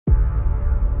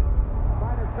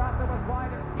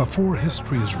Before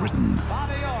history is written,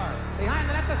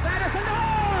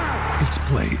 it's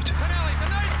played.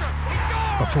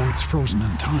 Before it's frozen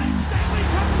in time,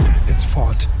 it's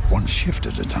fought one shift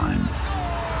at a time.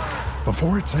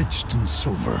 Before it's etched in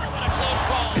silver,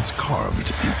 it's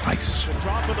carved in ice.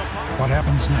 What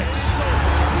happens next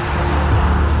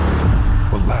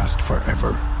will last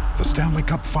forever. The Stanley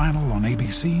Cup Final on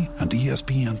ABC and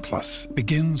ESPN Plus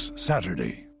begins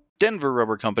Saturday. Denver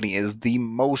Rubber Company is the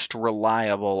most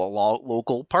reliable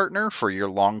local partner for your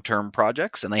long-term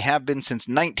projects, and they have been since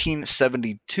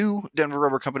 1972. Denver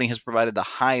Rubber Company has provided the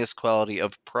highest quality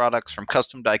of products, from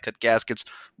custom die-cut gaskets,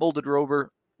 molded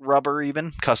rubber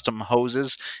even, custom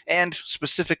hoses, and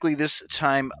specifically this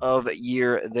time of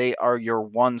year, they are your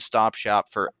one-stop shop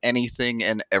for anything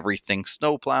and everything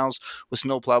snowplows, with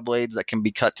snowplow blades that can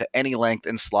be cut to any length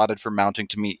and slotted for mounting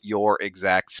to meet your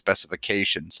exact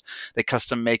specifications. They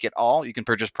custom make it all. You can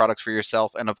purchase products for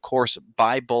yourself and, of course,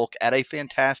 buy bulk at a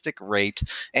fantastic rate.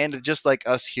 And just like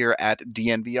us here at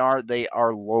DNVR, they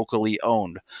are locally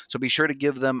owned. So be sure to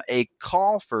give them a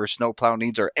call for snowplow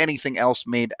needs or anything else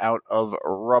made out of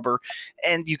rubber,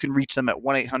 and you can reach them at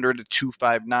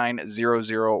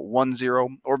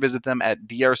 1-800-259-0010 or visit them at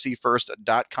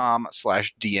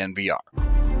drcfirst.com/DNVR.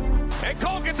 And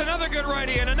Cole gets another good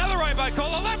righty, and another right by Cole,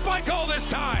 a left by Cole this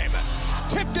time.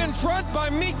 Tipped in front by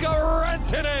Mika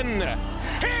Rantanen.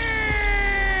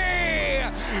 He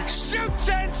shoots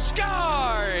and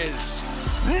scores.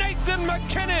 Nathan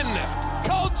McKinnon.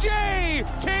 Call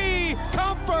J.T.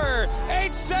 Comfer.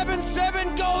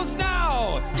 877 goes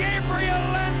now. Gabriel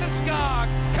Landeskog.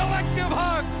 Collective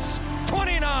hugs.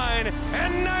 29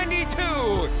 and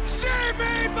 92. Save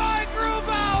made by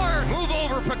Grubauer. Move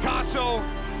over, Picasso.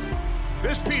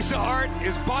 This piece of art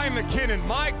is by McKinnon.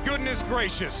 My goodness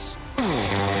gracious.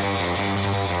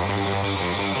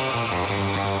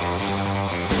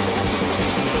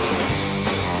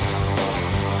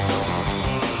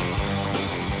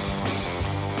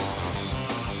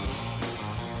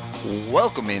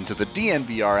 Welcome into the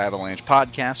DNVR Avalanche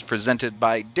Podcast, presented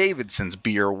by Davidson's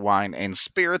Beer, Wine, and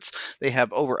Spirits. They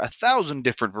have over 1,000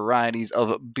 different varieties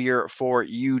of beer for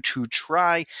you to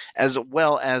try, as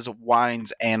well as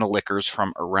wines and liquors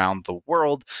from around the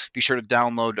world. Be sure to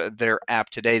download their app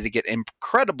today to get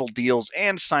incredible deals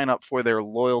and sign up for their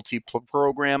loyalty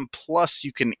program. Plus,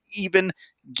 you can even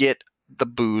get the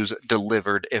booze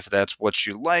delivered if that's what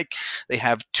you like. They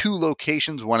have 2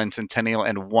 locations, one in Centennial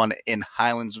and one in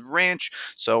Highlands Ranch,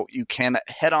 so you can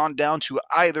head on down to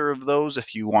either of those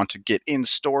if you want to get in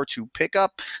store to pick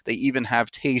up. They even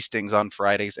have tastings on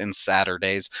Fridays and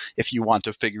Saturdays if you want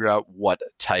to figure out what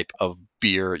type of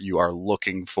beer you are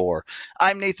looking for.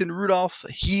 I'm Nathan Rudolph.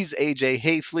 He's AJ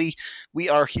Haefele. We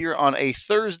are here on a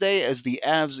Thursday as the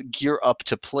Avs gear up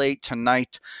to play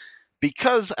tonight.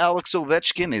 Because Alex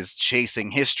Ovechkin is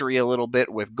chasing history a little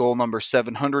bit with goal number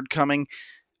 700 coming,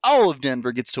 all of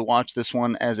Denver gets to watch this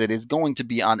one as it is going to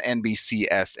be on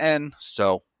NBCSN,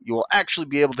 so you will actually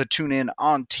be able to tune in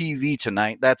on TV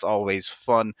tonight. That's always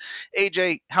fun.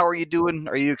 AJ, how are you doing?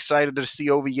 Are you excited to see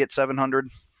Ovi get 700?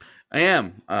 I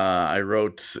am. I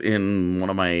wrote in one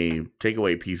of my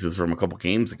takeaway pieces from a couple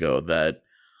games ago that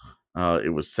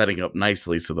it was setting up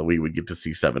nicely so that we would get to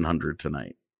see 700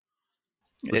 tonight.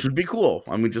 Which would be cool.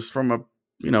 I mean, just from a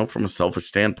selfish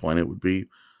standpoint, it would be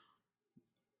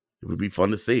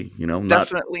fun to see,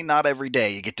 Definitely not every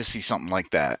day you get to see something like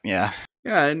that. Yeah.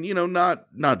 Yeah, and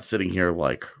not sitting here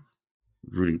like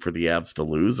rooting for the Avs to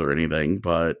lose or anything,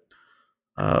 but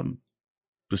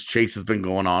this chase has been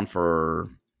going on for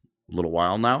a little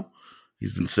while now.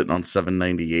 He's been sitting on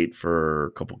 798 for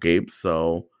a couple games,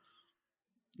 so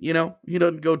he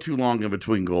doesn't go too long in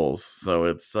between goals. So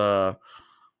it's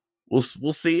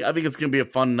We'll see. I think it's going to be a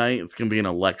fun night. It's going to be an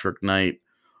electric night.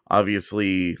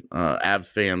 Obviously, Avs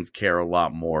fans care a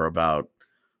lot more about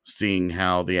seeing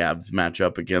how the Avs match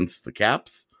up against the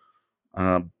Caps.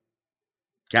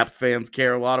 Caps fans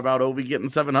care a lot about Ovi getting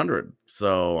 700.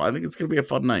 So I think it's going to be a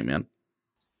fun night, man.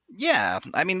 Yeah,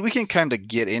 I mean, we can kind of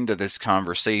get into this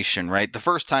conversation, right? The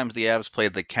first times the Avs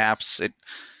played the Caps, it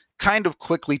kind of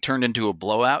quickly turned into a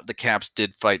blowout. The Caps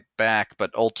did fight back,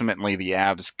 but ultimately the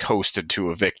Avs coasted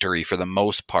to a victory for the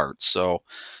most part. So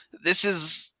this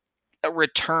is a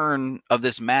return of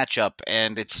this matchup,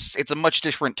 and it's a much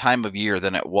different time of year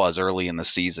than it was early in the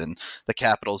season. The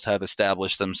Capitals have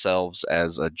established themselves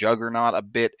as a juggernaut a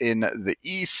bit in the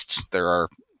East. There are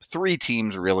 3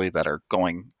 teams really that are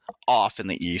going off in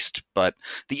the East, but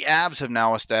the Avs have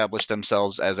now established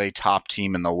themselves as a top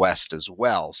team in the West as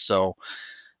well. So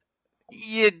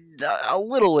a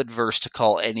little adverse to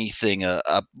call anything a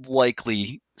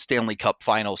likely Stanley Cup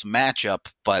Finals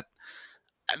matchup, but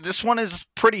This one is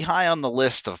pretty high on the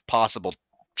list of possible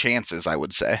chances, I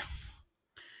would say.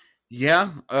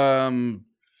 Yeah,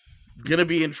 gonna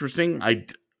be interesting. I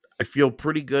feel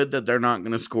pretty good that they're not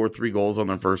going to score 3 goals on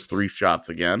their first 3 shots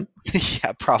again.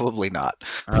 Yeah, probably not.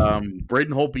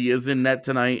 Braden Holtby is in net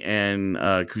tonight, and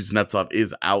Kuznetsov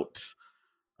is out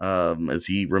as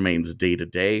he remains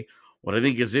day-to-day. What I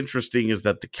think is interesting is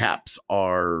that the Caps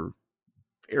are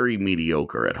very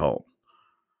mediocre at home.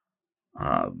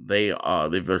 They're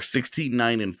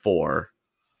 16-9-4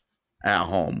 at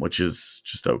home, which is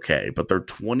just okay, but they're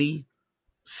 26-1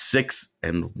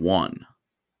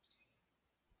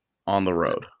 on the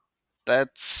road.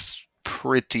 That's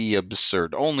pretty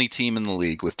absurd. Only team in the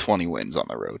league with 20 wins on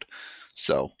the road.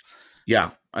 So,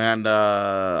 yeah, and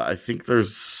I think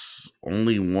there's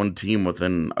only one team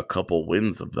within a couple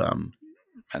wins of them,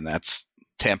 and that's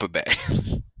Tampa Bay.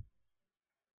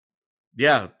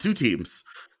 Yeah, 2 teams.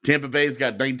 Tampa Bay's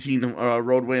got 19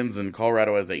 road wins, and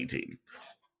Colorado has 18.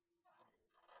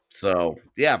 So,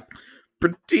 yeah,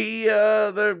 pretty.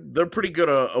 They're pretty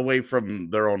good away from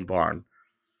their own barn.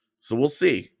 So we'll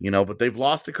see, but they've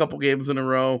lost a couple games in a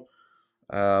row.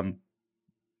 They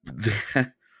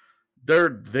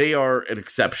are an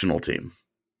exceptional team.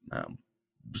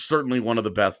 Certainly one of the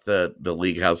best that the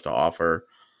league has to offer.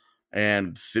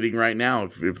 And sitting right now,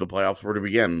 if the playoffs were to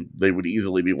begin, they would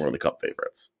easily be one of the Cup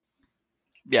favorites.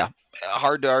 Yeah,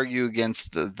 hard to argue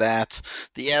against that.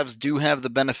 The Avs do have the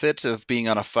benefit of being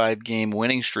on a 5-game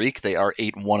winning streak. They are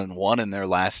 8-1-1 in their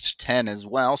last 10 as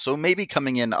well, so maybe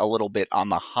coming in a little bit on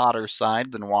the hotter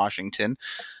side than Washington.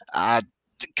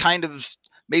 Kind of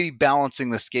maybe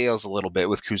balancing the scales a little bit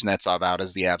with Kuznetsov out,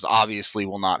 as the Avs obviously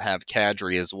will not have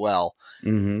Kadri as well.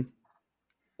 Mm-hmm.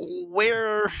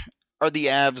 Where's the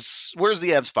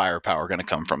Avs firepower going to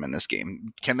come from in this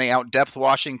game? Can they out-depth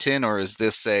Washington, or is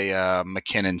this a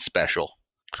McKinnon special?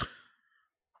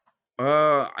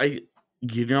 I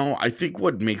think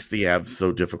what makes the Avs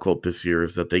so difficult this year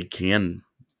is that they can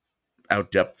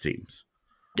out-depth teams.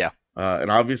 Yeah. And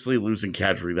obviously losing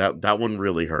Kadri, that one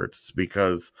really hurts,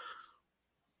 because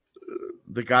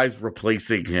the guys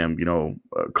replacing him,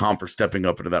 Compher stepping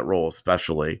up into that role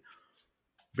especially,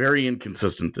 very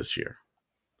inconsistent this year.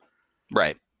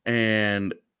 Right.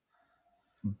 And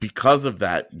because of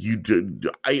that,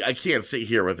 I can't sit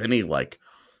here with any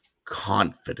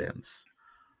confidence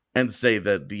and say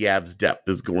that the Avs depth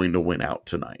is going to win out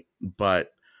tonight.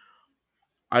 But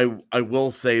I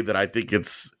will say that I think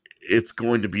it's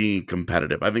going to be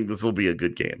competitive. I think this will be a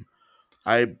good game.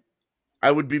 I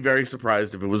would be very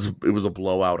surprised if it was a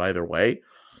blowout either way.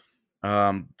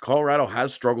 Colorado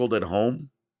has struggled at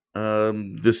home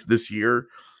this year.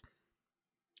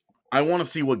 I want to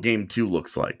see what game 2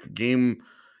 looks like. Game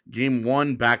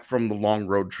 1 back from the long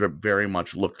road trip very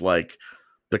much looked like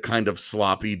the kind of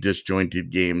sloppy,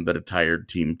 disjointed game that a tired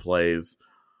team plays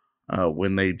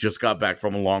when they just got back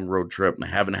from a long road trip and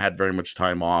haven't had very much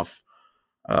time off.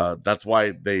 That's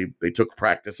why they took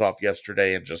practice off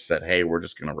yesterday and just said, hey, we're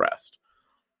just going to rest.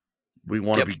 We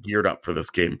want to be geared up for this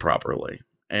game properly.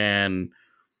 And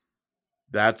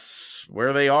that's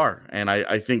where they are. And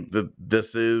I think that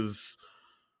this is...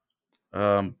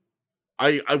 I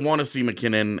want to see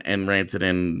McKinnon and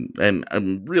Rantanen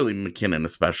and really McKinnon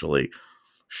especially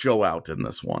show out in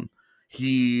this one.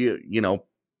 He,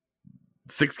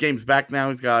 6 games back now.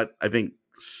 He's got, I think,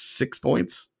 6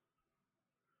 points.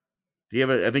 Do you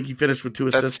have I think he finished with 2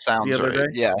 assists. That sounds the other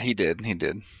right. day. Yeah, he did.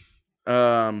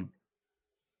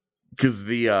 Because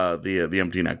the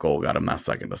empty net goal got him that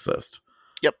second assist.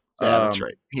 Yep. Yeah, that's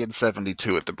right. He had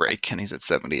 72 at the break, and he's at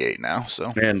 78 now.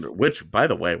 So, and which, by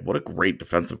the way, what a great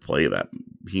defensive play that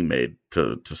he made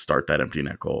to start that empty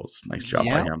net goal. Nice job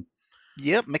by him.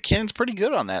 Yep, McKinnon's pretty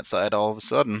good on that side all of a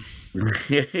sudden.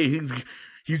 Yeah,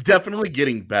 he's definitely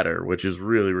getting better, which is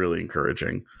really, really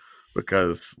encouraging.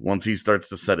 Because once he starts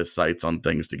to set his sights on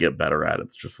things to get better at,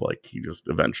 it's just like he just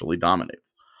eventually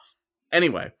dominates.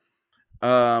 Anyway,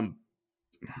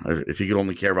 if you could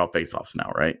only care about faceoffs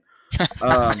now, right?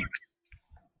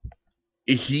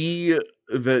 He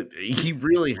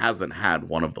really hasn't had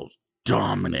one of those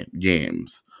dominant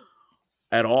games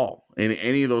at all in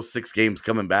any of those 6 games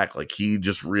coming back. Like, he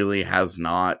just really has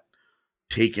not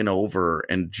taken over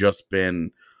and just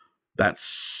been that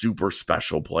super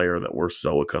special player that we're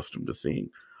so accustomed to seeing.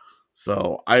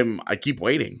 So I keep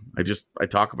waiting. I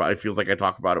talk about, it feels like I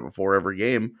talk about it before every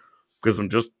game because I'm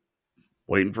just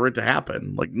waiting for it to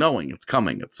happen, like knowing it's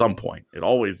coming at some point. It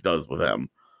always does with him.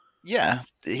 Yeah,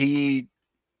 he's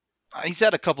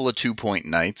had a couple of 2-point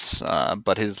nights,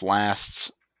 but his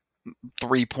last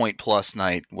 3-point plus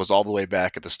night was all the way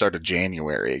back at the start of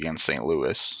January against St.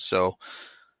 Louis. So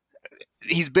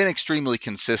he's been extremely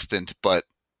consistent, but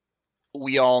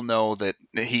we all know that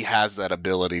he has that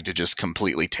ability to just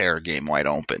completely tear a game wide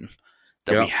open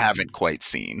that we haven't quite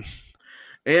seen.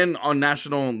 And on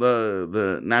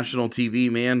the national TV,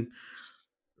 man,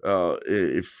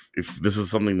 if this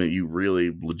is something that you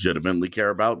really legitimately care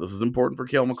about, this is important for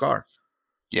Cale Makar.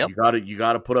 Yep. You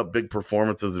gotta put up big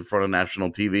performances in front of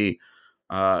national TV.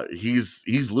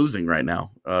 He's losing right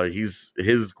now.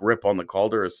 His grip on the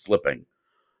Calder is slipping,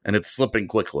 and it's slipping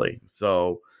quickly.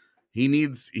 So he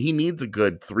needs a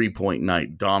good 3-point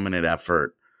night, dominant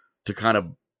effort to kind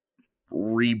of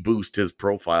reboost his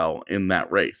profile in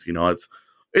that race. You know,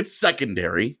 it's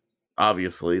secondary,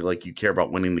 obviously. Like, you care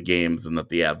about winning the games and that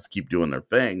the Avs keep doing their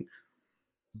thing,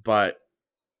 but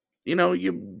you know,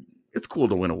 it's cool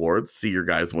to win awards, see your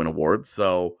guys win awards.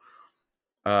 So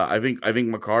I think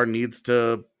Makar needs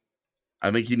to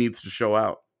show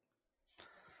out.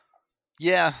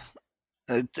 Yeah,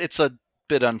 it's a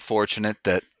bit unfortunate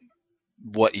that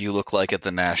what you look like at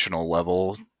the national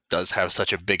level does have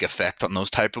such a big effect on those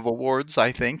type of awards,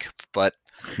 I think. But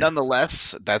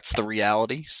nonetheless, that's the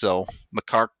reality. So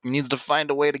Makar needs to find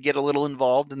a way to get a little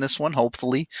involved in this one,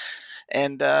 hopefully.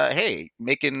 And hey,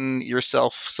 making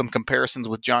yourself some comparisons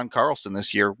with John Carlson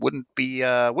this year wouldn't be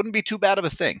too bad of a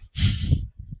thing.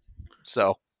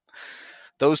 So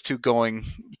those two going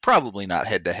probably not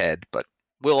head to head, but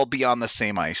we'll be on the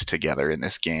same ice together in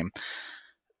this game.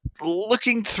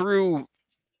 Looking through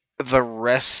the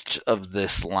rest of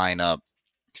this lineup,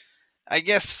 I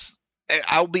guess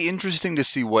I'll be interesting to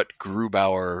see what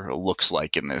Grubauer looks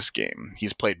like in this game.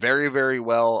 He's played very, very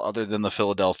well other than the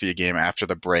Philadelphia game after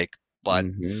the break, but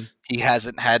he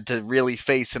hasn't had to really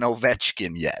face an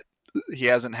Ovechkin yet. He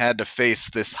hasn't had to face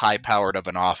this high-powered of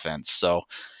an offense, so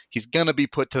he's going to be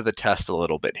put to the test a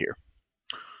little bit here.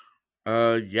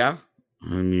 Yeah.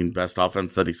 I mean, best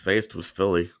offense that he's faced was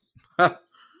Philly.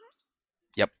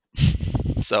 Yep.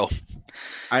 So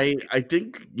I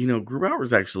think, you know,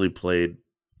 Grubauer's actually played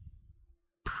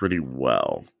pretty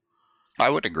well. I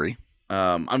would agree.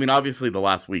 I mean, obviously the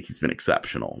last week he's been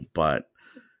exceptional, but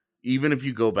even if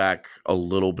you go back a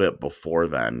little bit before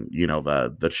then, you know,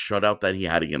 the shutout that he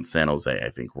had against San Jose, I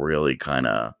think really kind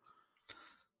of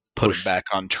put him back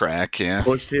on track. Yeah.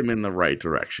 Pushed him in the right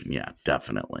direction. Yeah,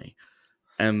 definitely.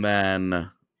 And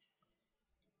then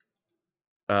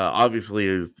obviously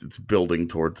it's building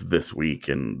towards this week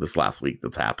and this last week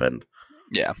that's happened.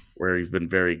 Yeah. Where he's been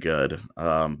very good.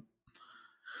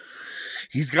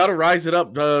 He's got to rise it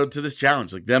up to this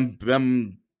challenge. Like them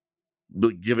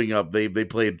giving up. They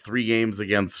played 3 games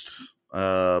against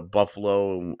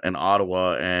Buffalo and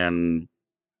Ottawa, and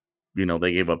you know,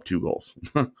 they gave up 2 goals.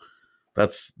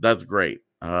 That's great.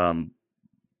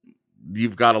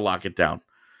 You've got to lock it down.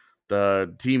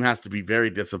 The team has to be very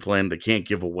disciplined. They can't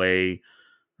give away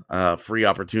free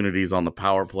opportunities on the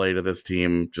power play to this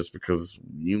team just because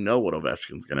you know what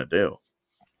Ovechkin's going to do.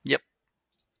 Yep.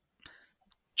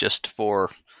 Just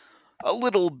for a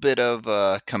little bit of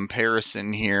a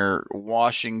comparison here,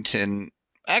 Washington,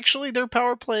 actually their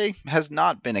power play has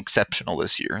not been exceptional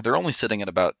this year. They're only sitting at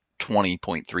about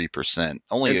 20.3%,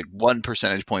 only a 1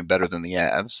 percentage point better than the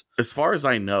Avs. As far as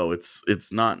I know,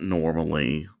 it's not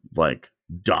normally like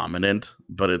dominant,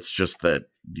 but it's just that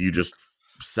you just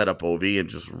set up OV and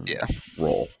just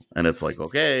roll, and it's like,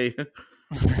 okay,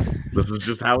 this is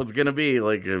just how it's gonna be.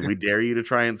 Like, we dare you to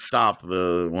try and stop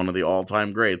one of the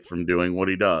all-time greats from doing what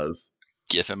he does.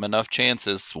 Give him enough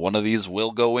chances, one of these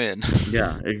will go in.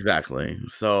 Yeah, exactly.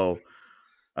 So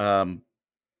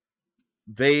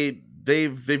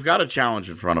they've got a challenge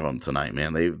in front of them tonight,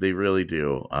 man. They really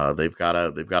do. They've got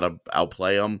to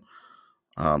outplay them.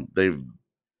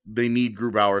 They need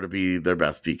Grubauer to be their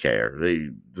best PKer.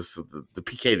 The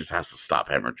PK just has to stop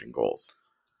hemorrhaging goals.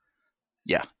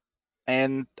 Yeah.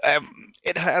 And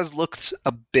it has looked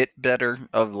a bit better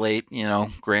of late, you know,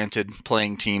 granted,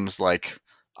 playing teams like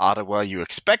Ottawa, you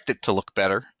expect it to look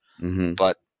better,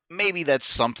 but maybe that's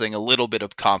something, a little bit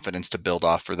of confidence to build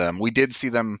off for them. We did see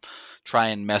them try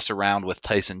and mess around with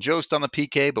Tyson Jost on the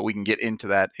PK, but we can get into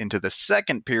that into the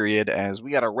second period, as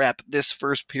we got to wrap this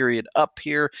first period up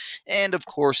here. And of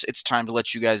course, it's time to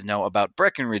let you guys know about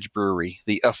Breckenridge Brewery,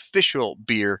 the official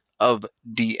beer of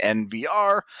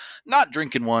DNVR. Not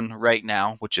drinking one right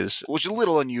now, which is a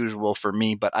little unusual for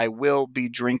me, but I will be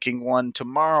drinking one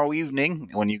tomorrow evening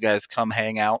when you guys come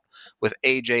hang out with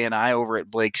AJ and I over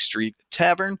at Blake Street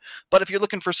Tavern. But if you're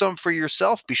looking for some for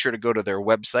yourself, be sure to go to their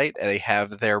website. They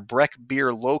have their Breck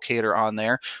beer locator on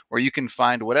there where you can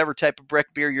find whatever type of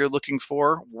Breck beer you're looking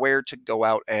for, where to go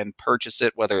out and purchase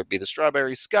it, whether it be the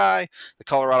Strawberry Sky, the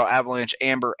Colorado Avalanche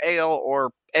Amber Ale,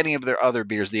 or any of their other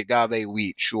beers, the Agave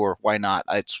Wheat. Sure, why not?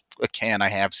 It's a can I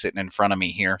have sitting in front of me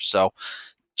here. So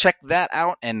check that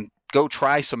out and go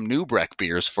try some new Breck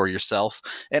beers for yourself.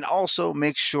 And also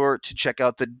make sure to check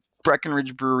out the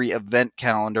Breckenridge Brewery event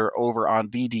calendar over on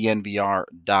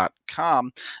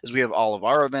DNVR.com, as we have all of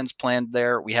our events planned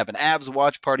there. We have an Avs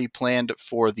watch party planned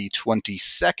for the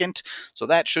 22nd, so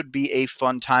that should be a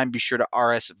fun time. Be sure to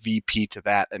RSVP to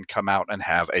that and come out and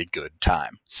have a good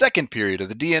time. Second period of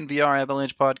the DNVR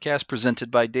Avalanche Podcast, presented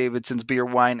by Davidson's Beer,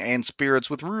 Wine, and Spirits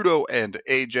with Rudo and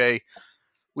AJ.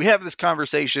 We have this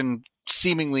conversation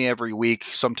seemingly every week,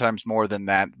 sometimes more than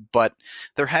that, but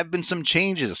there have been some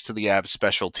changes to the Avs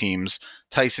special teams.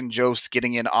 Tyson Jost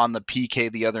getting in on the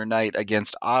PK the other night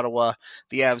against Ottawa,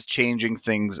 the Avs changing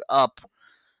things up.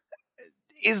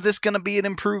 Is this going to be an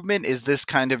improvement? Is this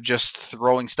kind of just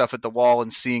throwing stuff at the wall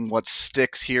and seeing what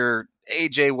sticks here?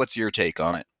 AJ, what's your take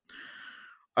on it?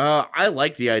 I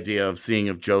like the idea of seeing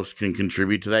if Jost can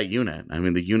contribute to that unit. I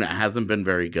mean, the unit hasn't been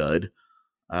very good.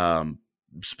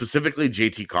 Specifically,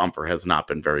 JT Compher has not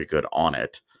been very good on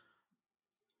it.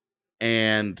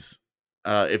 And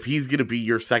if he's going to be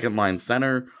your second line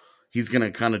center, he's going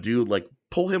to kind of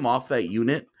pull him off that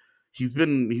unit. He's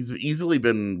easily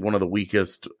been one of the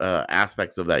weakest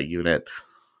aspects of that unit.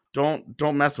 Don't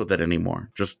mess with it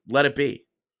anymore. Just let it be.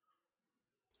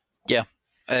 Yeah.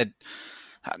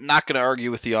 I'm not going to argue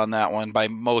with you on that one. By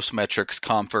most metrics,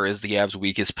 Compher is the Avs'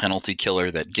 weakest penalty killer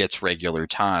that gets regular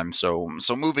time. So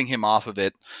moving him off of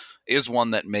it is one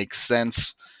that makes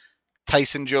sense.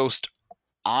 Tyson Jost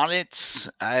on it,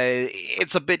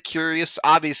 it's a bit curious.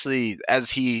 Obviously,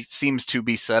 as he seems to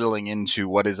be settling into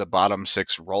what is a bottom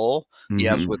six role, the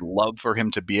Avs would love for him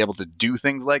to be able to do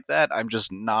things like that. I'm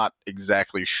just not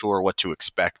exactly sure what to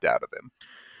expect out of him.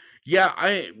 Yeah,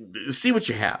 I see what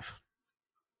you have.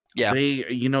 Yeah,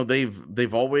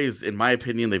 they've always, in my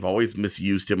opinion, they've always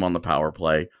misused him on the power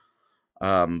play.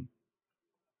 At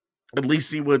least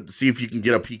see if you can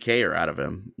get a PKer out of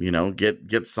him.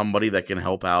 Get somebody that can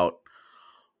help out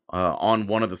on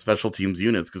one of the special teams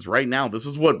units. Because right now, this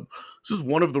is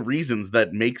one of the reasons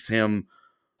that makes him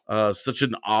such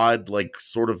an odd,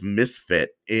 sort of misfit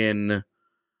in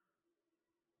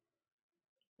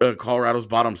Colorado's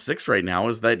bottom six right now.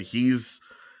 Is that he's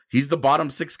the bottom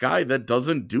six guy that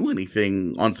doesn't do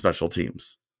anything on special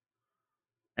teams.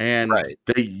 And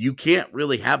you can't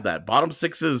really have that. Bottom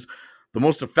sixes, the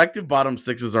most effective bottom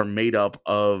sixes are made up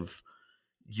of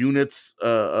units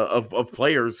of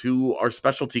players who are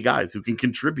specialty guys, who can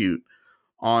contribute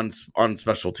on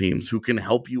special teams, who can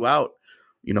help you out.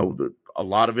 A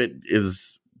lot of it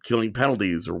is killing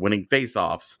penalties or winning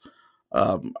faceoffs.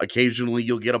 Occasionally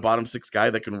you'll get a bottom six guy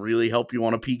that can really help you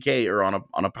on a PK or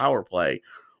on a power play.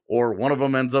 Or one of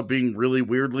them ends up being really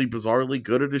weirdly, bizarrely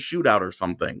good at a shootout or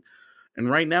something. And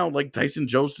right now, Tyson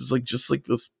Jost is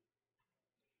this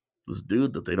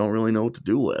dude that they don't really know what to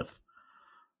do with.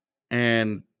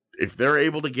 And if they're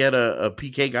able to get a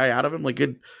PK guy out of him,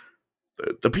 the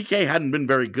PK hadn't been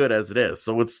very good as it is.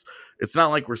 So it's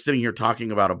not like we're sitting here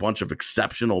talking about a bunch of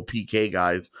exceptional PK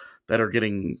guys that are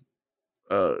getting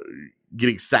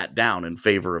sat down in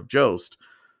favor of Jost.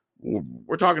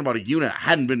 We're talking about a unit that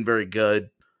hadn't been very good.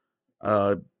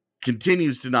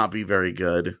 Continues to not be very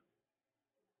good.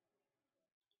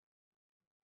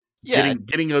 Yeah,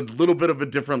 getting a little bit of a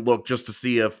different look just to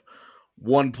see if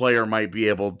one player might be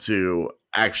able to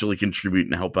actually contribute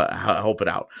and help it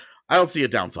out. I don't see a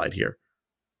downside here.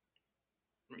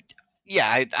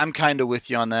 Yeah, I'm kind of with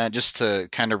you on that. Just to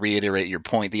kind of reiterate your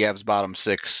point, the Avs bottom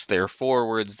six, their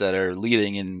forwards that are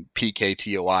leading in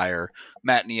PKTOI are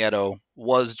Matt Nieto,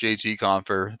 was JT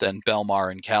Compher, then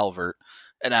Belmar and Calvert.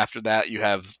 And after that, you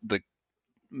have the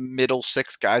middle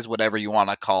six guys, whatever you want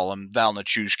to call them, Val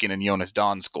Nichushkin and Jonas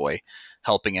Donskoy,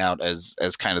 helping out as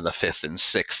kind of the fifth and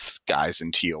sixth guys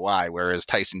in TOI, whereas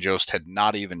Tyson Jost had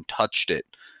not even touched it.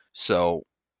 So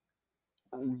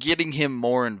getting him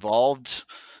more involved,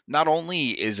 not only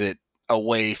is it a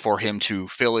way for him to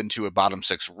fill into a bottom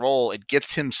six role, it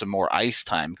gets him some more ice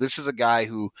time. This is a guy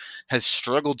who has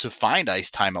struggled to find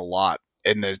ice time a lot,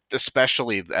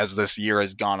 especially as this year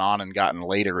has gone on and gotten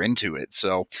later into it.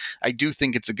 So I do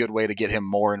think it's a good way to get him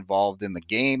more involved in the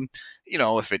game.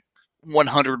 If it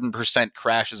 100%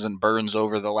 crashes and burns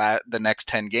over the next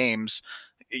 10 games,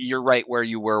 you're right where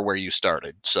you were, where you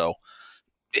started. So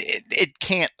it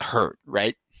can't hurt,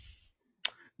 right?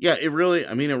 Yeah, it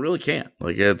really can't.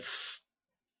 Like, it's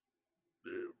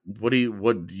what do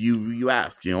you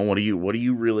ask? What do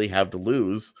you really have to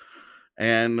lose?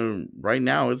 And right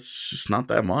now, it's just not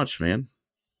that much, man.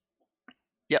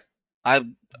 Yep,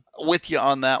 I'm with you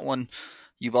on that one.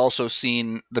 You've also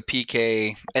seen the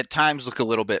PK at times look a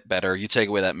little bit better. You take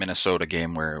away that Minnesota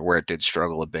game where it did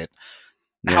struggle a bit.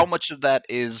 Yeah. How much of that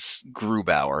is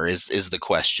Grubauer is the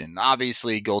question.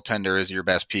 Obviously, goaltender is your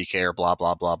best PK or blah,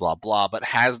 blah, blah, blah, blah. But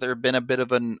has there been a bit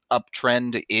of an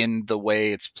uptrend in the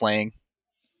way it's playing?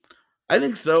 I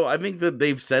think so. I think that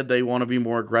they've said they want to be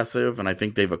more aggressive, and I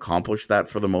think they've accomplished that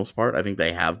for the most part. I think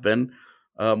they have been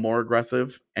more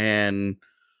aggressive, and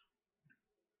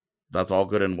that's all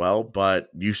good and well, but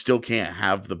you still can't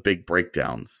have the big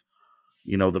breakdowns.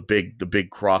 The big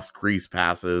cross crease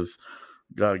passes,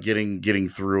 getting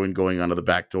through and going onto the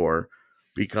back door,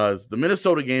 because the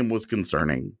Minnesota game was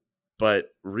concerning. But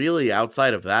really,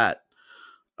 outside of that,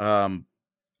 I'm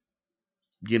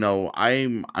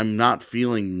not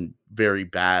feeling very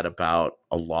bad about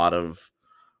a lot of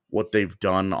what they've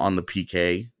done on the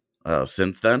PK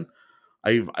since then.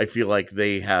 I feel like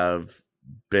they have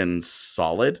been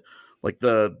solid. Like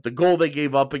the goal they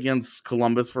gave up against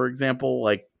Columbus, for example,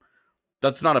 like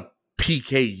that's not a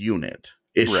PK unit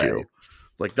issue. Right.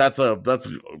 Like that's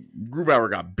Grubauer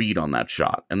got beat on that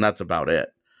shot, and that's about it.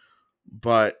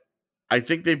 But I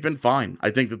think they've been fine.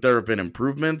 I think that there have been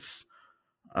improvements.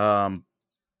 I'm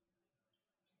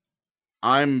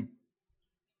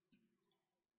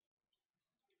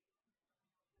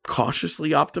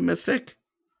cautiously optimistic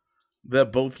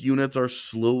that both units are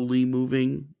slowly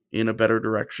moving in a better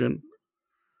direction.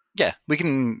 Yeah, we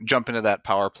can jump into that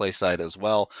power play side as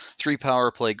well. 3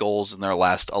 power play goals in their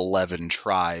last 11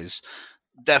 tries.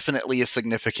 Definitely a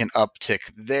significant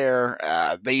uptick there.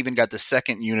 They even got the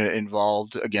second unit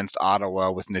involved against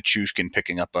Ottawa with Nichushkin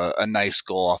picking up a nice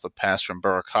goal off a pass from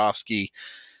Burakovsky.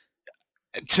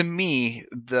 To me,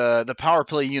 the power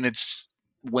play units,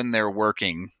 when they're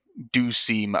working, do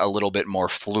seem a little bit more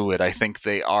fluid. I think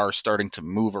they are starting to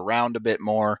move around a bit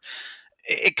more.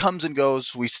 It comes and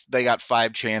goes. They got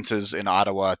 5 chances in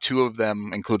Ottawa. 2 of them,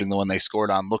 including the one they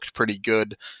scored on, looked pretty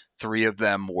good. 3 of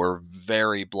them were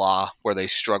very blah, where they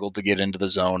struggled to get into the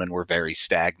zone and were very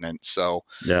stagnant. So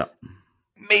yeah,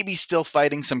 maybe still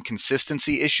fighting some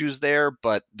consistency issues there,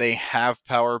 but they have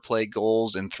power play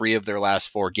goals in 3 of their last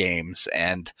 4 games,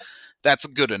 and that's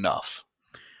good enough.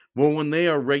 Well, when they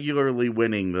are regularly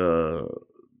winning the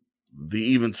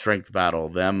even strength battle,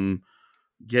 them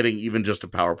getting even just a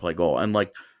power play goal. And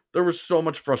like, there was so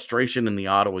much frustration in the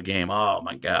Ottawa game. Oh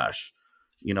my gosh.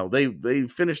 They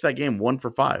finished that game 1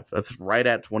 for 5. That's right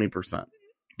at 20%.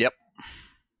 Yep.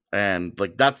 And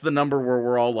like, that's the number where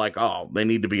we're all like, oh, they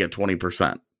need to be at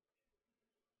 20%.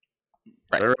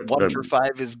 Right. 1 for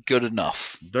 5 is good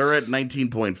enough. They're at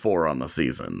 19.4 on the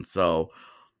season. So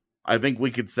I think we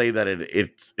could say that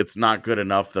it's not good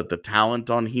enough, that the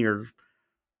talent on here,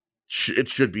 it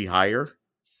should be higher.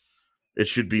 It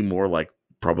should be more like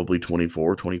probably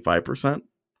 24, 25%.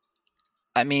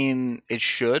 I mean, it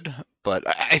should, but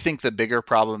I think the bigger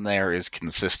problem there is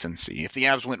consistency. If the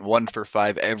Avs went 1 for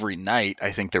 5 every night,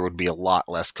 I think there would be a lot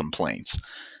less complaints.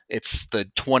 It's the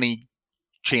 20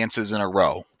 chances in a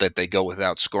row that they go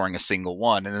without scoring a single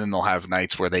one, and then they'll have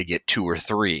nights where they get 2 or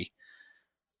 3.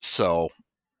 So,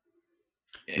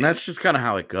 and that's just kind of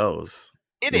how it goes.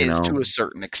 It is to a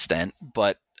certain extent,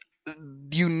 but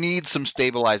you need some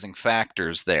stabilizing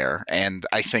factors there, and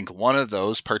I think one of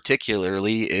those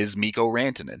particularly is Mikko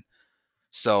Rantanen.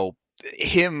 So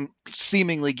him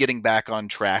seemingly getting back on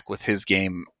track with his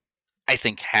game, I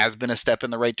think, has been a step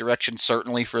in the right direction,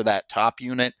 certainly for that top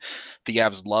unit. The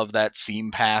Avs love that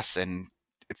seam pass, and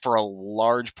for a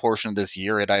large portion of this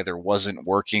year, it either wasn't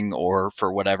working or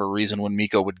for whatever reason when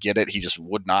Mikko would get it, he just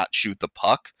would not shoot the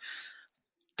puck.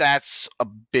 That's a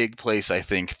big place I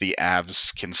think the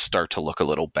Avs can start to look a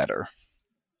little better.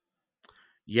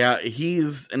 Yeah,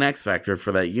 he's an X factor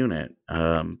for that unit,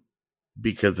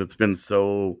 because it's been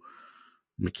so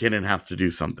McKinnon has to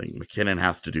do something.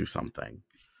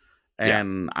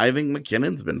 And yeah. I think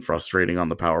McKinnon's been frustrating on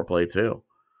the power play too,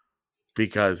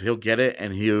 because he'll get it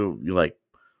and he'll like,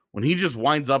 when he just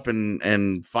winds up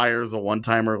and fires a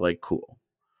one-timer, like, cool.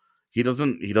 He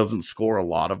doesn't score a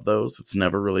lot of those. It's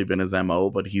never really been his MO,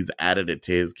 but he's added it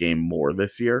to his game more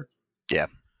this year. Yeah.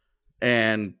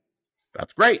 And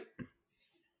that's great.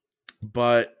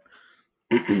 But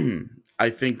I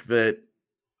think that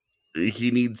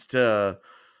he needs to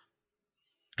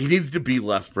be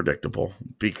less predictable,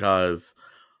 because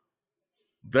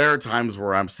there are times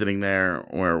where I'm sitting there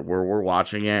where we're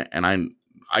watching it and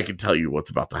I can tell you what's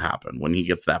about to happen when he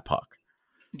gets that puck.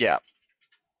 Yeah.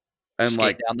 And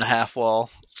skate down the half wall,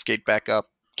 skate back up,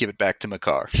 give it back to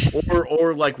Makar.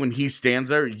 Or like when he stands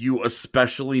there, you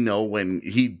especially know when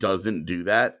he doesn't do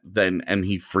that, and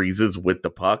he freezes with the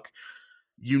puck,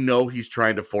 you know he's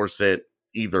trying to force it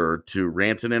either to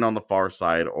Rantanen on the far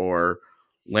side or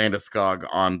Landeskog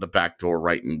on the back door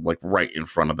right in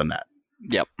front of the net.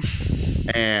 Yep.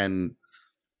 And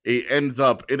it ends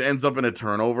up in a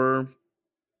turnover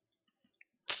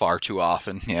far too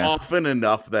often. Yeah. Often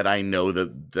enough that I know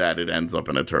that it ends up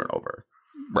in a turnover.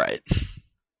 Right.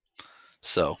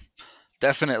 So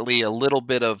definitely a little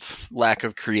bit of lack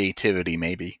of creativity,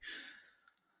 maybe.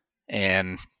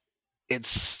 And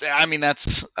that's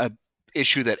a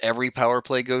issue that every power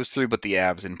play goes through, but the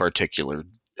Avs in particular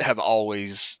have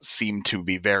always seemed to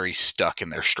be very stuck in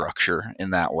their structure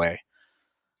in that way.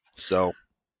 So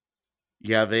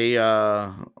yeah,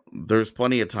 there's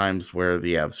plenty of times where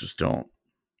the Avs just don't.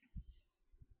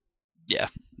 Yeah.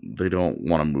 They don't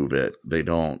want to move it. They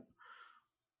don't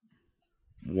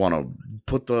want to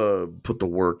put the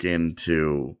work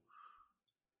into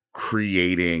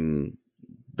creating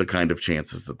the kind of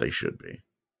chances that they should be.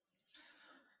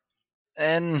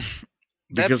 And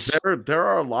because there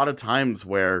are a lot of times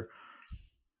where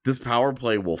this power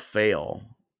play will fail,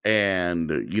 and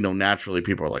naturally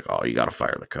people are like, "Oh, you got to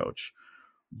fire the coach."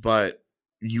 But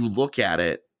you look at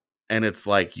it, and it's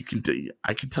like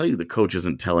I can tell you the coach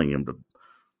isn't telling him to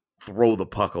throw the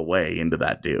puck away into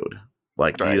that dude.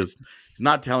 Like right. He's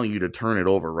not telling you to turn it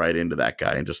over right into that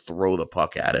guy and just throw the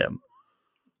puck at him.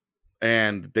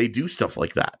 And they do stuff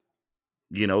like that.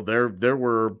 There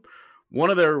were one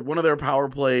of their power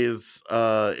plays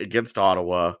against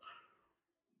Ottawa.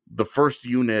 The first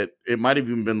unit, it might have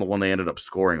even been the one they ended up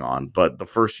scoring on, but the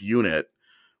first unit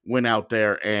went out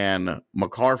there and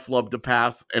Makar flubbed a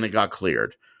pass and it got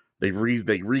cleared. They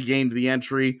regained the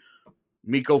entry.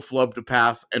 Mikko flubbed a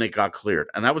pass and it got cleared.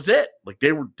 And that was it. Like,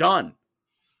 they were done.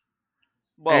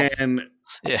 Well, and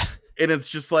it's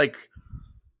just like,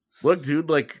 look, dude,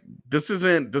 like this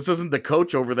isn't the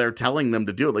coach over there telling them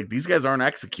to do it. Like, these guys aren't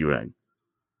executing.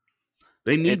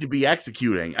 They need to be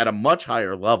executing at a much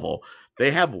higher level.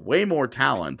 They have way more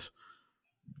talent.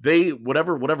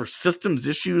 Whatever systems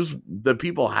issues that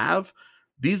people have,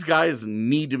 these guys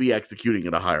need to be executing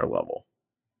at a higher level.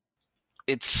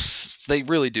 They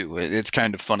really do. It's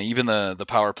kind of funny. Even the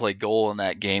power play goal in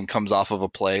that game comes off of a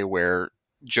play where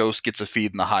Jost gets a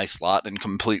feed in the high slot and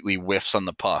completely whiffs on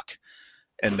the puck.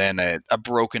 And then a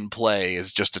broken play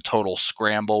is just a total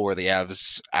scramble where the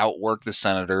Avs outwork the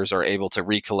Senators, are able to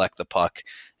recollect the puck,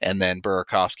 and then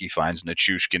Burakovsky finds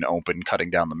Nichushkin open,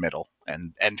 cutting down the middle,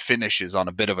 and finishes on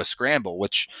a bit of a scramble,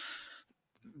 which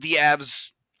the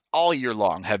Avs all year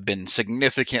long have been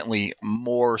significantly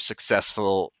more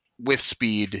successful with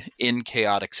speed in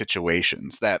chaotic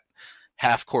situations. That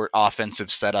half-court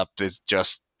offensive setup is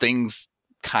just things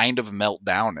kind of melt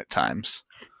down at times.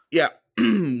 Yeah.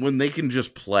 When they can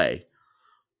just play.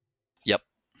 Yep.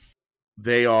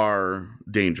 They are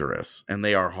dangerous and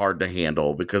they are hard to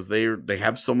handle because they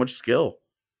have so much skill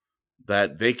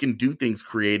that they can do things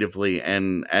creatively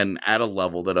and at a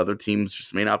level that other teams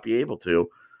just may not be able to.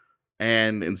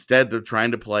 And instead they're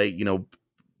trying to play,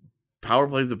 power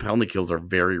plays and penalty kills are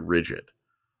very rigid.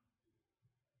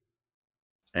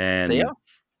 And they are.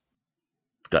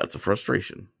 That's a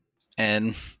frustration.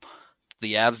 And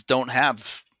the Avs don't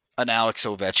have an Alex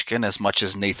Ovechkin as much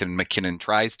as Nathan MacKinnon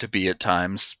tries to be at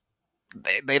times.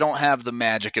 They don't have the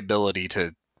magic ability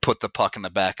to put the puck in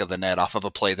the back of the net off of a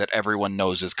play that everyone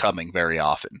knows is coming very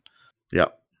often.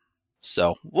 Yep.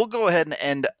 So we'll go ahead and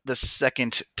end the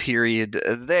second period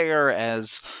there,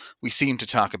 as we seem to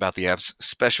talk about the Avs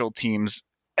special teams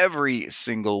every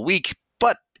single week.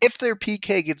 But if their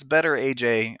PK gets better,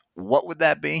 AJ, what would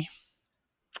that be?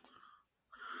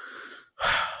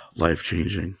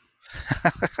 Life-changing.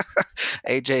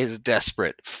 AJ is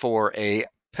desperate for a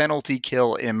penalty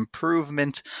kill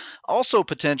improvement. Also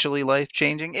potentially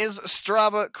life-changing is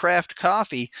Strava Craft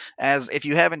Coffee, as if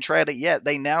you haven't tried it yet,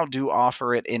 they now do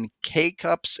offer it in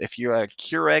K-Cups if you're a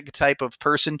Keurig type of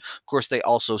person. Of course, they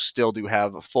also still do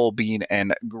have full bean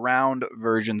and ground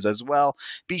versions as well.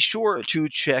 Be sure to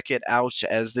check it out,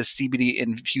 as this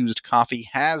CBD-infused coffee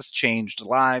has changed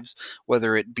lives,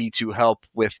 whether it be to help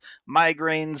with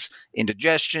migraines,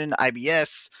 indigestion,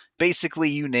 IBS, basically,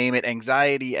 you name it,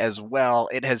 anxiety as well.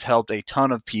 It has helped a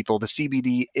ton of people. The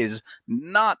CBD is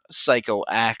not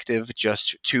psychoactive,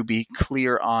 just to be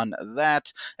clear on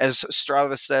that. As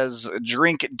Strava says,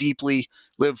 drink deeply,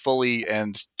 live fully,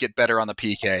 and get better on the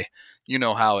PK. You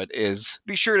know how it is.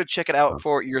 Be sure to check it out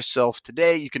for yourself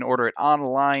today. You can order it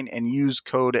online and use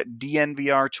code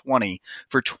DNVR20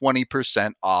 for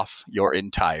 20% off your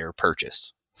entire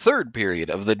purchase. third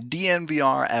period of the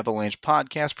DNVR Avalanche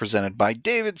Podcast presented by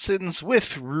Davidson's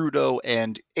with Rudo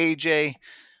and AJ.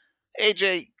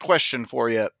 AJ, question for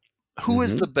you. Who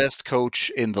is the best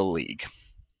coach in the league?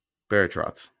 Barry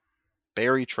Trotz.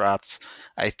 Barry Trotz.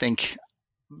 I think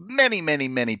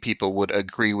many people would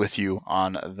agree with you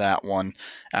on that one.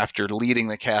 After leading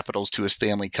the Capitals to a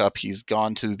Stanley Cup, he's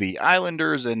gone to the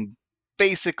Islanders and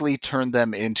basically turned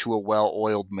them into a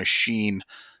well-oiled machine,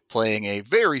 playing a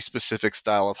very specific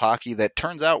style of hockey that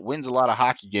turns out wins a lot of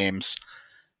hockey games.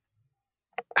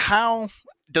 How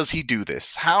does he do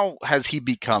this? How has he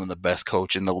become the best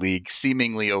coach in the league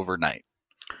seemingly overnight?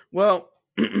 Well,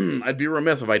 I'd be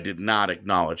remiss if I did not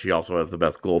acknowledge he also has the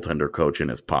best goaltender coach in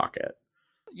his pocket.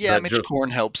 Yeah, Mitch Korn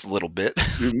helps a little bit.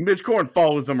 Mitch Korn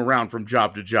follows him around from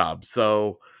job to job.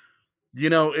 So,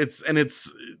 it's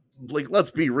like,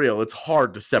 let's be real. It's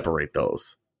hard to separate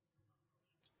those.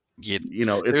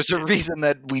 There's a reason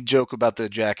that we joke about the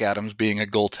Jack Adams being a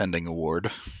goaltending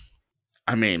award.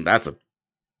 I mean, that's a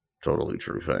totally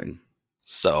true thing.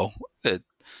 So it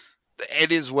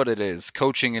is what it is.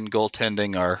 Coaching and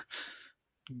goaltending are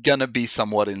gonna be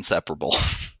somewhat inseparable.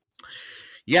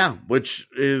 Yeah, which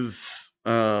is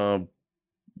why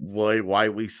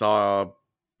we saw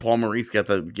Paul Maurice get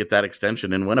that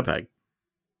extension in Winnipeg.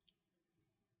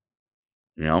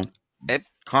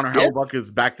 Connor Hellebuyck is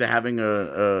back to having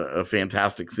a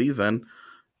fantastic season,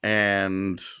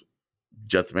 and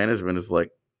Jets management is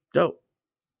like, dope.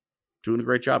 Doing a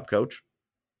great job, coach.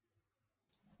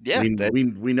 Yeah.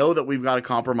 We know that we've got a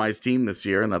compromised team this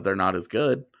year and that they're not as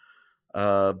good.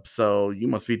 So you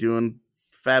must be doing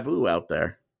faboo out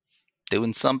there.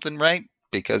 Doing something right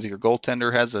because your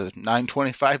goaltender has a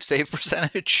 .925 save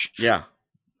percentage. Yeah.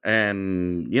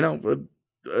 And,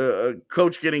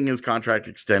 coach getting his contract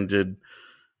extended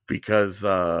because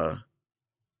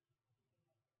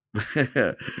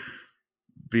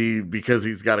because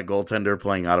he's got a goaltender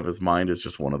playing out of his mind is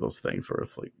just one of those things where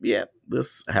it's like, yeah,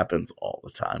 this happens all the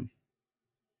time.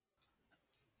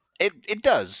 It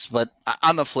does, but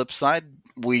on the flip side,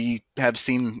 we have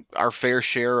seen our fair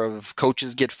share of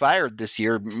coaches get fired this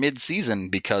year mid-season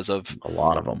because of a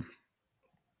lot of them.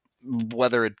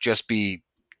 Whether it just be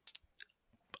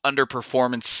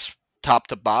underperformance top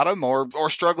to bottom or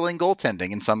struggling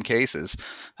goaltending in some cases.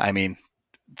 I mean,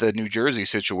 the New Jersey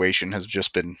situation has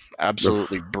just been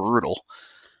absolutely brutal.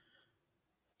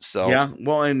 So yeah,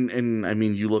 well, and I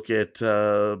mean, you look at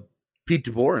Pete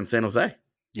DeBoer in San Jose.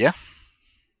 Yeah,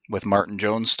 with Martin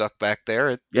Jones stuck back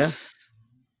there.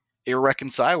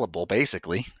 Irreconcilable,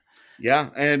 basically. Yeah,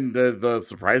 and the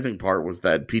surprising part was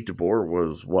that Pete DeBoer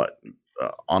was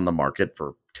on the market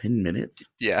for 10 minutes.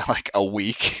 Yeah, like a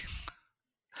week.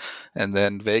 And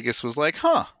then Vegas was like,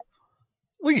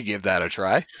 we could give that a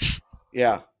try.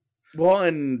 Yeah. Well,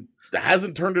 and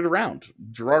hasn't turned it around.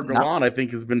 Gerard Gallant, I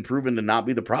think, has been proven to not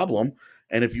be the problem.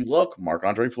 And if you look,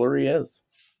 Marc-Andre Fleury is.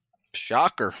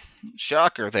 Shocker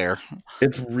there.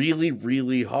 It's really,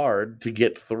 really hard to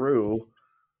get through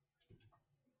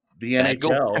the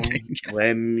NHL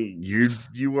when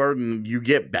you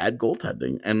get bad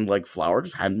goaltending. And like Flower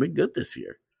just hadn't been good this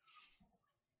year.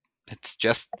 It's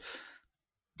just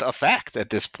a fact at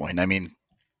this point. I mean,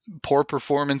 poor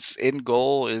performance in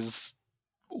goal is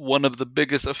one of the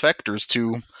biggest effectors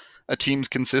to a team's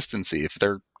consistency. If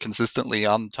they're consistently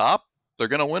on top, they're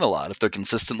going to win a lot. If they're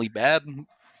consistently bad,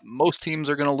 most teams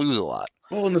are going to lose a lot.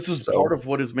 Well, and this is part of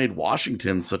what has made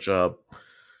Washington such a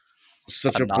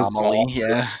anomaly.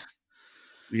 Yeah.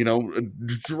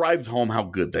 Drives home how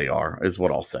good they are is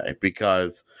what I'll say,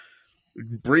 because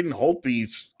Braden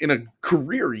Holtby's in a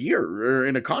career year or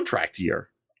in a contract year.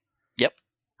 Yep.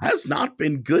 Has not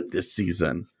been good this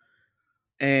season.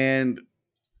 And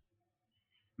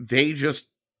they just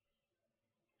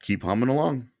keep humming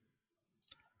along.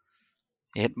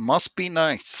 It must be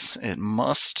nice. It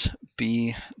must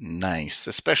be nice,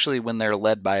 especially when they're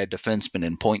led by a defenseman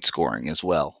in point scoring as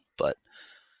well. But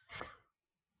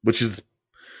which is,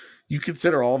 you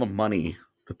consider all the money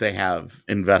that they have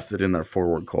invested in their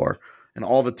forward core and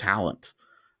all the talent,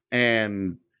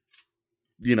 and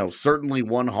certainly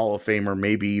one Hall of Famer,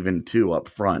 maybe even two up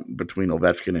front between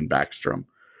Ovechkin and Backstrom.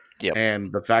 Yep.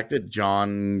 And the fact that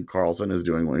John Carlson is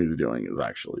doing what he's doing is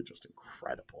actually just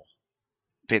incredible.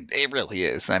 It really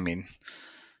is. I mean,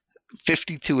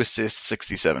 52 assists,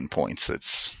 67 points.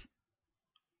 It's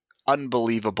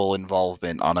unbelievable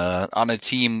involvement on a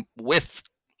team with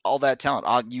all that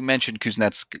talent. You mentioned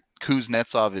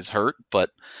Kuznetsov is hurt,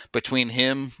 but between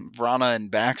him, Vrana, and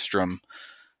Backstrom,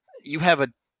 you have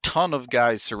a ton of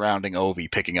guys surrounding Ovi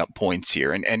picking up points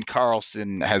here, and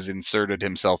Carlson has inserted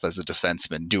himself as a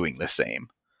defenseman doing the same.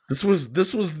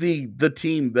 This was the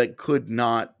team that could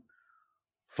not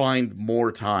find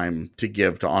more time to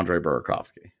give to Andrei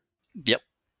Burakovsky. Yep.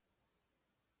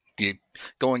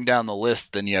 Going down the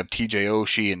list, then you have TJ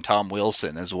Oshie and Tom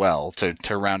Wilson as well to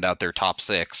round out their top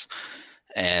six.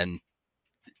 And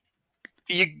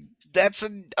that's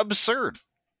an absurd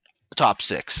top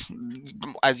six.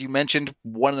 As you mentioned,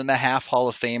 1.5 Hall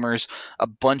of Famers, a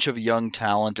bunch of young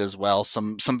talent as well,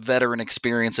 some veteran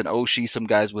experience in Oshie, some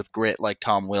guys with grit like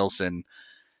Tom Wilson.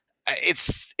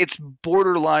 It's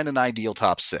borderline an ideal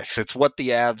top six. It's what the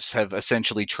Avs have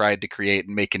essentially tried to create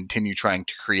and may continue trying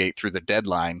to create through the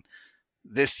deadline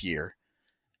this year.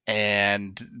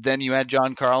 And then you add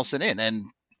John Carlson in, and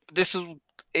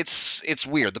it's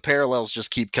weird. The parallels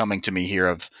just keep coming to me here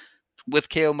of with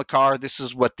Cale Makar, this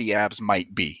is what the Avs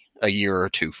might be a year or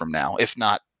two from now, if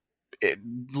not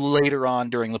later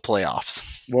on during the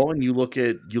playoffs. Well, and you look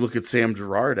at Sam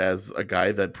Girard as a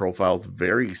guy that profiles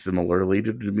very similarly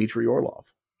to Dmitry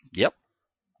Orlov. Yep.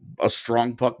 A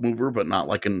strong puck mover, but not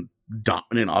like a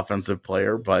dominant offensive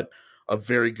player, but a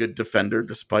very good defender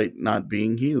despite not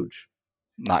being huge.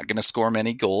 Not going to score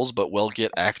many goals, but will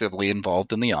get actively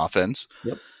involved in the offense.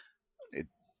 Yep.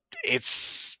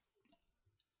 It's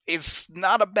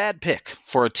not a bad pick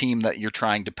for a team that you're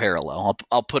trying to parallel.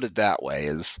 I'll put it that way.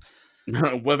 Is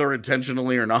whether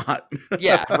intentionally or not.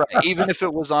 Yeah, right. Even if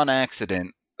it was on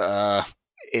accident,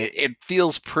 it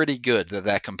feels pretty good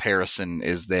that comparison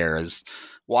is there. As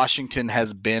Washington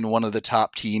has been one of the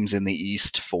top teams in the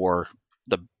East for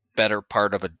the better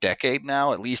part of a decade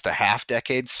now, at least a half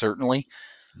decade, certainly.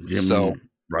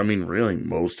 Really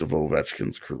most of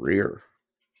Ovechkin's career.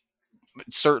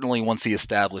 Certainly once he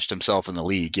established himself in the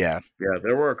league, yeah. Yeah,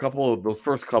 there were a couple of those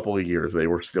first couple of years, they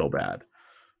were still bad.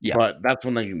 Yeah. But that's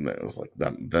when it was like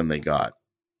then they got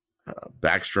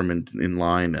Backstrom in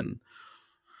line and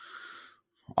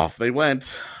off they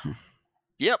went.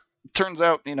 Yep. Turns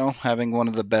out, having one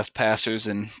of the best passers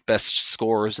and best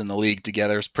scorers in the league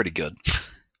together is pretty good.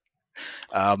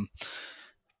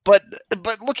 But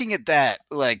looking at that,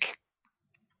 like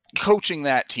coaching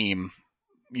that team,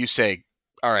 you say,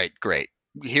 all right, great.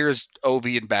 Here's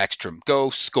Ovi and Backstrom. Go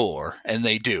score, and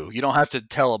they do. You don't have to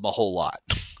tell them a whole lot.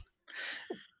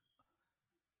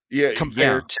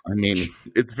 Compared to,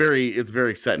 it's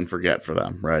very set and forget for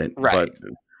them, right? Right. But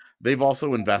they've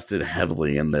also invested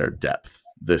heavily in their depth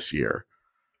this year.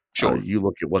 Sure. You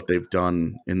look at what they've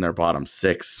done in their bottom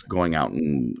six, going out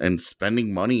and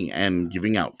spending money and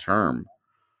giving out term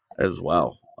as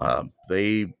well.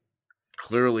 They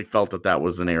clearly felt that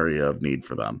was an area of need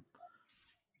for them.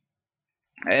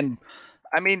 And,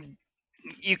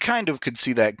 you kind of could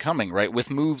see that coming, right?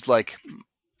 With moves like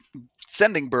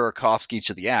sending Burakovsky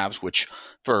to the Avs, which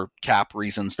for cap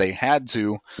reasons they had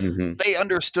to, They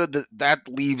understood that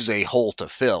leaves a hole to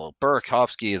fill.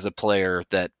 Burakovsky is a player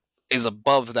that is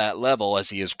above that level, as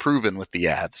he has proven with the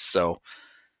Avs. So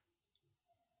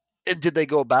did they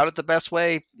go about it the best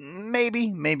way?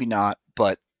 Maybe, maybe not.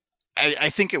 But I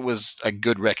think it was a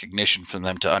good recognition from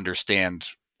them to understand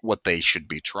what they should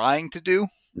be trying to do.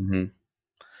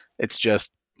 It's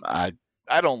just, I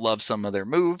don't love some of their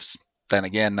moves. Then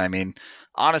again,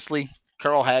 honestly,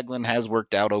 Carl Hagelin has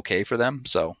worked out okay for them.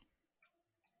 So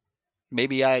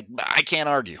maybe I can't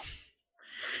argue.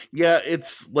 Yeah,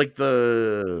 it's like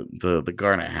the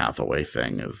Garnet Hathaway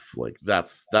thing is like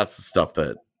that's the stuff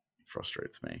that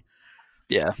frustrates me.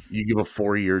 Yeah. You give a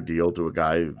 4-year deal to a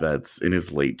guy that's in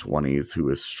his late 20s who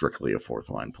is strictly a fourth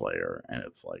line player, and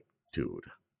it's like, dude.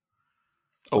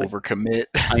 Overcommit.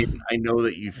 I know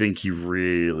that you think he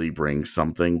really brings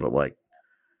something, but like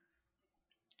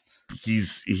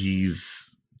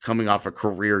he's coming off a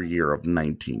career year of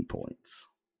 19 points.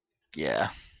 Yeah.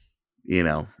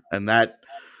 And that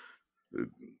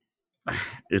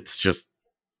it's just,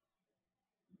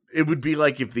 it would be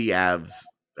like if the Avs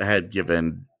had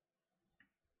given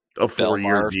a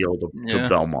 4-year deal to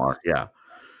Belmar. Yeah.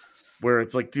 Where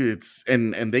it's like, dude, it's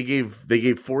and they gave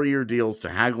 4-year deals to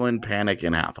Hagelin, Panic,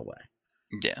 and Hathaway.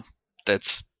 Yeah.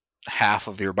 That's half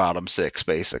of your bottom six,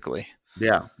 basically.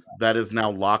 Yeah. That is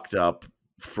now locked up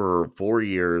for 4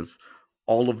 years.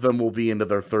 All of them will be into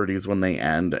their 30s when they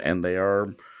end, and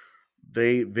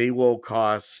they will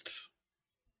cost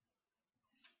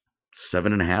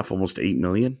 7.5, almost 8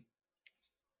 million.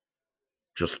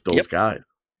 Just those guys.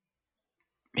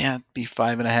 Yeah, it'd be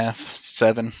 5.5,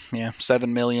 7. Yeah,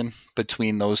 7 million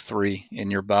between those three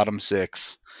in your bottom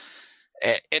six.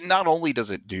 And not only is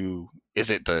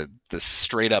it the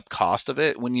straight up cost of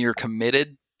it, when you're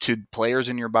committed to players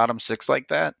in your bottom six like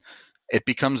that, it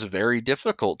becomes very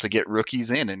difficult to get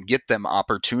rookies in and get them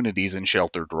opportunities in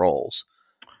sheltered roles.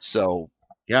 So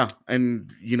Yeah,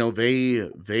 and they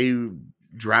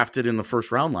drafted in the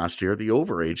first round last year the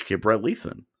overage kid Brett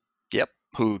Leeson. Yep.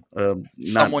 Who Not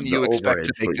someone the you expect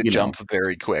to overage, make but, the jump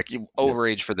very quick.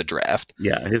 Overage for the draft.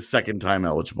 Yeah, his second time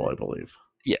eligible, I believe.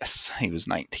 Yes, he was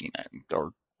 19,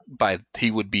 or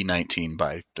he would be 19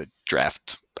 by the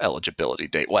draft eligibility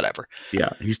date, whatever. Yeah,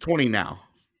 he's 20 now.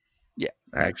 Yeah.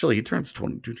 Actually, he turns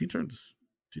 20. Dude, he turns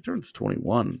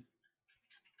 21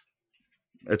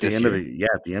 at the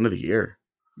end of the year.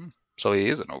 So he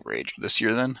is an overage this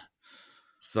year then.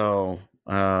 So,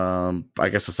 I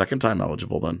guess a second time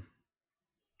eligible then.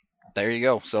 There you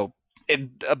go. So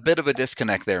a bit of a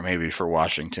disconnect there maybe for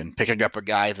Washington, picking up a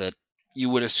guy that you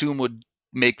would assume would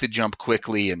make the jump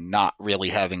quickly and not really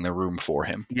having the room for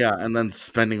him. Yeah, and then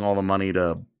spending all the money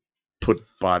to put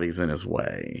bodies in his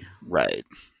way. Right.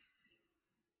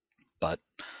 But,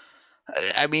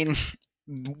 I mean,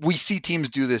 we see teams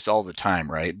do this all the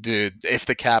time, right? If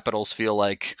the Capitals feel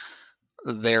like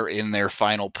they're in their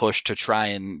final push to try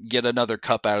and get another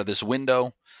cup out of this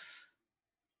window,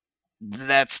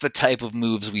 that's the type of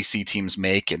moves we see teams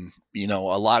make. And, a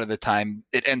lot of the time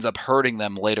it ends up hurting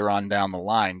them later on down the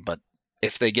line. But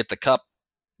if they get the cup,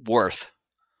 worth.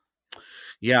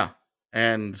 Yeah.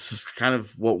 And this is kind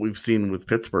of what we've seen with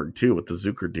Pittsburgh too, with the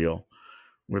Zucker deal,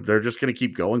 where they're just going to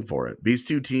keep going for it. These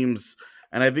two teams,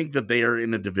 and I think that they are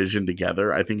in a division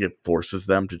together. I think it forces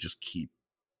them to just keep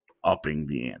upping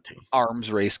the ante.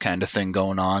 Arms race kind of thing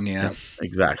going on. Yeah,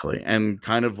 exactly. And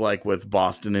kind of like with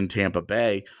Boston and Tampa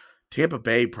Bay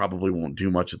probably won't do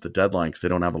much at the deadline because they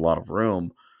don't have a lot of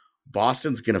room.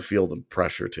 Boston's going to feel the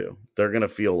pressure too. They're going to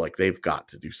feel like they've got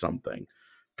to do something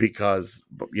because,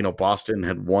 Boston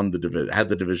had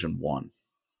the division won.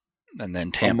 And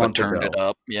then Tampa turned it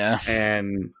up. Yeah.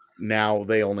 And now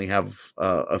they only have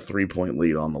a 3-point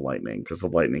lead on the Lightning because the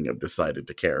Lightning have decided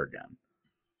to care again.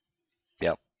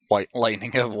 Yep.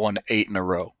 Lightning have won 8 in a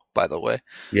row, by the way.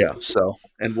 Yeah. So,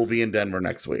 and we'll be in Denver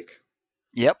next week.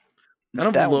 Yep.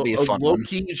 That would be a fun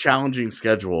low-key challenging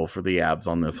schedule for the Avs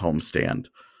on this homestand.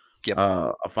 Yep.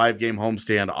 A 5-game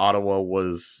homestand. Ottawa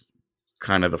was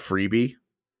kind of the freebie.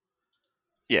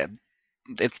 Yeah.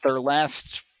 It's their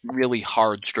last really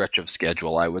hard stretch of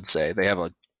schedule, I would say. They have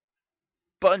a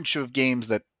bunch of games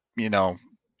that,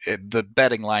 the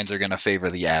betting lines are going to favor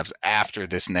the Avs after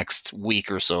this next week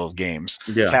or so of games.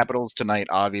 Yeah. Capitals tonight,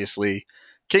 obviously.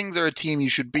 Kings are a team you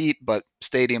should beat, but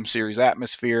Stadium Series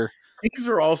atmosphere. Kings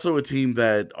are also a team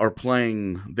that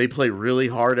they play really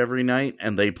hard every night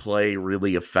and they play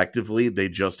really effectively. They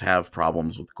just have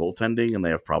problems with goaltending and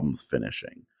they have problems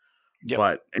finishing. Yep.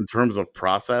 But in terms of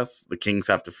process, the Kings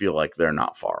have to feel like they're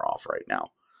not far off right now.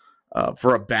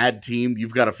 For a bad team,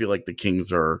 you've got to feel like the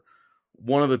Kings are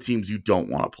one of the teams you don't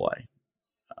want to play.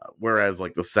 Whereas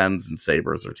like the Sens and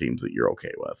Sabres are teams that you're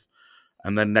okay with.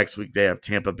 And then next week they have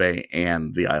Tampa Bay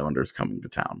and the Islanders coming to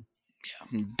town.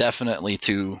 Yeah, definitely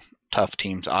two tough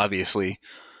teams. Obviously,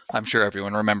 I'm sure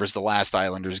everyone remembers the last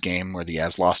Islanders game where the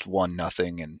Avs lost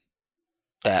 1-0 and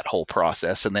that whole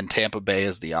process. And then Tampa Bay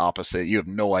is the opposite. You have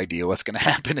no idea what's going to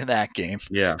happen in that game.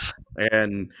 Yeah.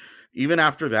 And even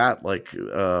after that, like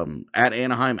at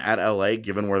Anaheim, at LA,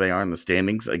 given where they are in the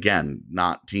standings, again,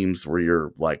 not teams where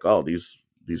you're like, oh, these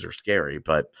are scary.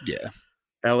 But yeah,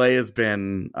 LA has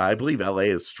been, I believe LA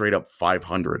is straight up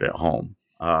 500 at home.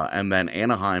 And then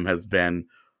Anaheim has been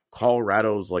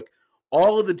Colorado's, like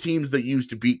all of the teams that used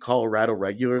to beat Colorado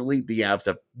regularly, the Avs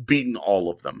have beaten all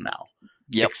of them now.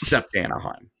 Yep. Except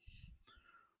Anaheim.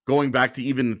 Going back to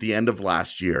even at the end of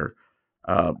last year,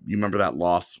 you remember that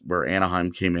loss where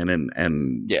Anaheim came in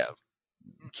and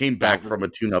came back from a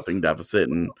 2-0 deficit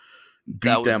and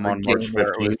beat them on March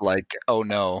 15th. It was like, oh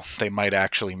no, they might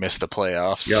actually miss the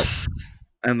playoffs. Yep.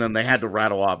 And then they had to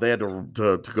rattle off. They had to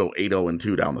go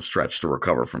 8-0-2 down the stretch to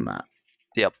recover from that.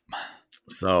 Yep.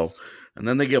 So, and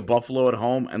then they get Buffalo at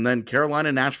home, and then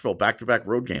Carolina, Nashville, back-to-back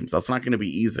road games. That's not going to be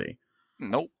easy.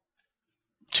 Nope.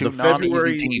 Two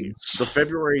non-easy teams.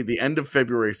 The end of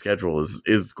February schedule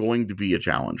is going to be a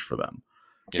challenge for them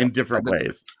in different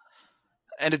ways.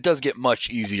 And it does get much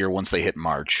easier once they hit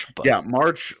March. But. Yeah,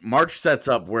 March sets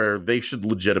up where they should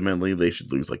lose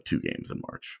like 2 games in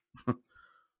March.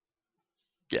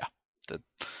 Yeah.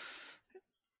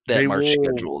 That March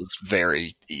schedule is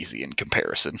very easy in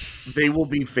comparison. They will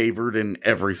be favored in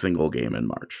every single game in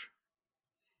March.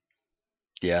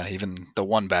 Yeah, even the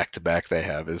one back-to-back they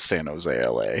have is San Jose,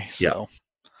 LA. So.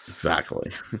 Yeah,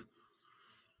 exactly.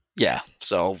 Yeah,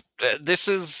 so this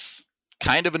is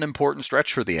kind of an important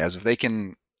stretch for the Avs. If they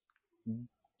can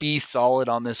be solid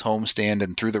on this homestand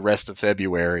and through the rest of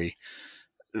February,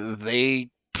 they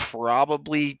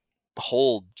probably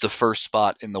hold the first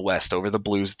spot in the West over the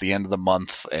Blues at the end of the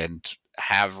month and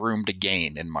have room to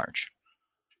gain in March.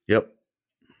 Yep.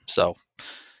 So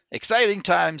exciting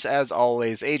times as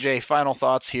always. AJ, final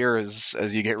thoughts here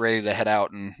as you get ready to head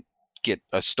out and get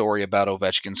a story about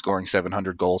Ovechkin scoring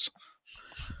 700 goals.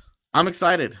 I'm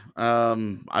excited.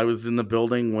 I was in the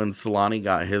building when Solani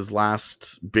got his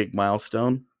last big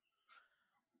milestone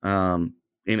in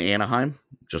Anaheim.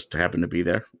 Just happened to be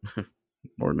there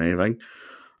more than anything.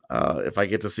 If I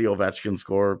get to see Ovechkin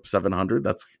score 700,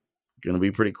 that's going to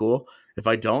be pretty cool. If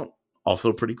I don't,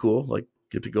 also pretty cool. Like,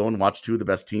 get to go and watch two of the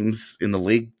best teams in the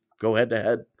league go head to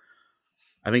head.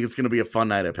 I think it's going to be a fun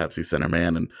night at Pepsi Center,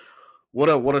 man. And what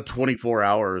a 24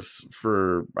 hours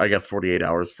for, I guess 48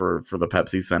 hours for the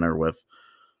Pepsi Center with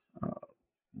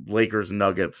Lakers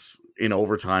Nuggets in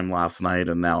overtime last night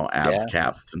and now Avs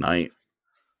Caps tonight.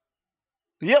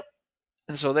 Yep.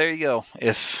 And so there you go.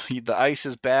 If the ice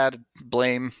is bad,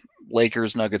 blame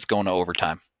Lakers Nuggets going to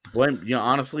overtime.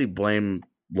 Honestly, blame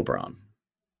LeBron.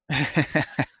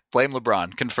 Blame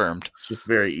LeBron. Confirmed. It's just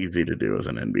very easy to do as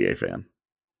an NBA fan.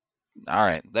 All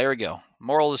right, there we go.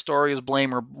 Moral of the story is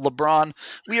blame LeBron.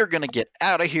 We are going to get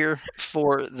out of here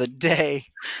for the day.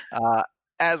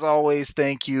 As always,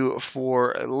 thank you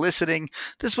for listening.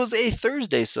 This was a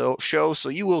Thursday show, so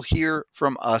you will hear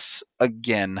from us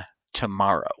again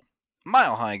tomorrow.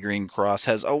 Mile High Green Cross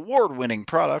has award-winning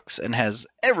products and has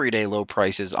everyday low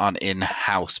prices on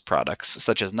in-house products,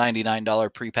 such as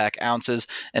 $99 pre-pack ounces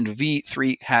and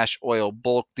V3 hash oil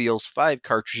bulk deals, 5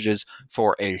 cartridges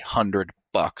for $100.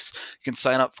 You can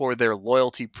sign up for their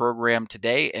loyalty program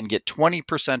today and get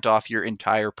 20% off your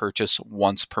entire purchase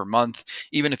once per month.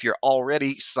 Even if you're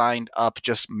already signed up,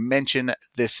 just mention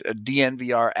this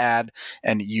DNVR ad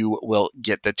and you will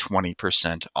get the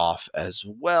 20% off as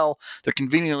well. They're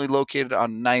conveniently located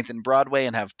on 9th and Broadway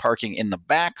and have parking in the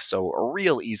back, so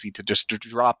real easy to just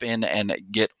drop in and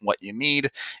get what you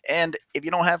need. And if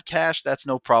you don't have cash, that's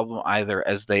no problem either,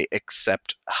 as they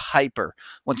accept Hyper.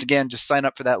 Once again, just sign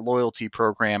up for that loyalty program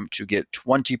to get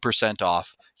 20%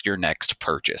 off your next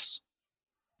purchase.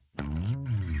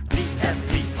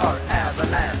 DNVR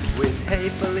Avalanche with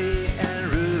Haefele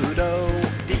and Rudolph.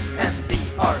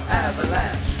 DNVR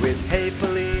Avalanche with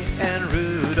Haefele and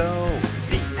Rudolph.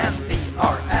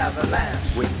 DNVR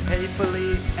Avalanche with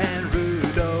Haefele and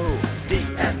Rudolph.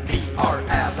 DNVR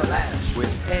Avalanche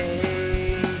with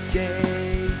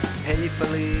AJ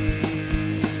Haefele.